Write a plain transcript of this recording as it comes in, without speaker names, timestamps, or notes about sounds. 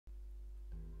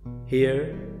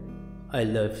Here, I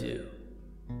Love You,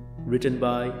 written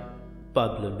by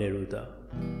Pablo Neruda.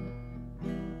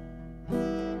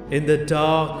 In the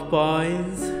dark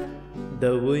pines,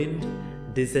 the wind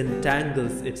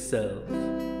disentangles itself.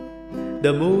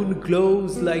 The moon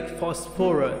glows like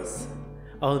phosphorus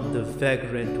on the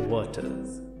vagrant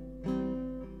waters.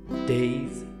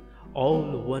 Days,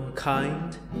 all one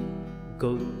kind,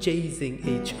 go chasing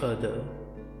each other.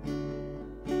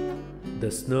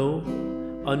 The snow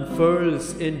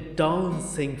unfurls in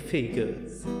dancing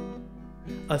figures.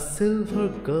 A silver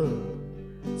girl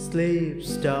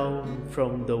slips down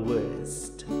from the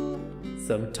west.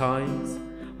 Sometimes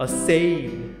a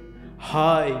sail,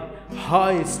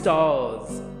 high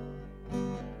stars.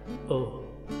 Oh,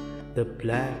 the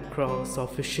black cross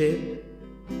of a ship,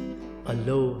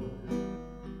 alone.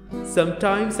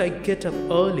 Sometimes I get up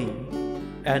early,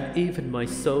 and even my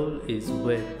soul is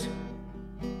wet.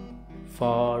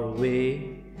 Far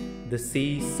away, the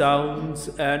sea sounds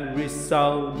and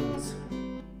resounds.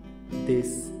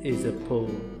 This is a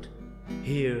port.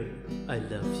 Here I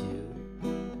love you.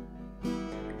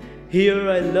 Here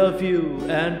I love you,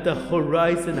 and the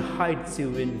horizon hides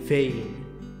you in vain.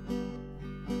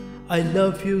 I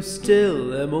love you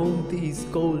still among these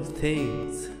gold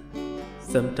things.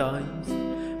 Sometimes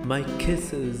my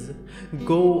kisses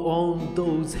go on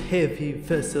those heavy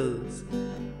vessels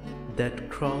that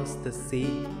cross the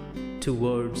sea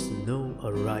towards no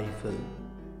arrival.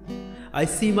 I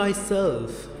see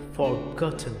myself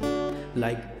forgotten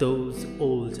like those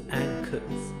old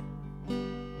anchors.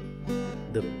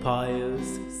 The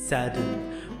piers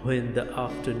sadden when the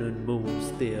afternoon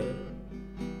moves there.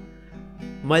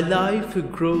 My life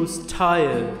grows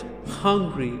tired,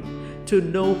 hungry, to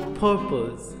no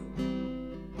purpose.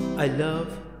 I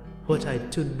love what I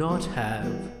do not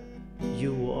have.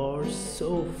 You are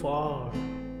so far.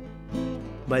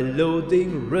 My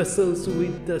loathing wrestles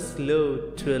with the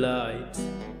slow twilight.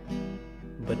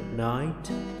 But night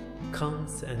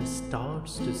comes and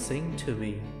starts to sing to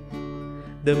me.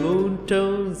 The moon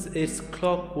turns its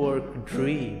clockwork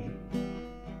dream.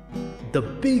 The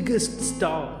biggest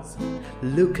stars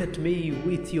look at me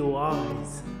with your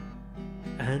eyes.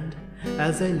 And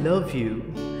as I love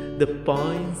you, the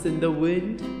pines and the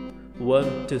wind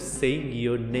want to sing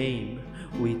your name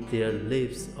with their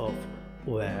lips of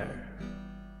where.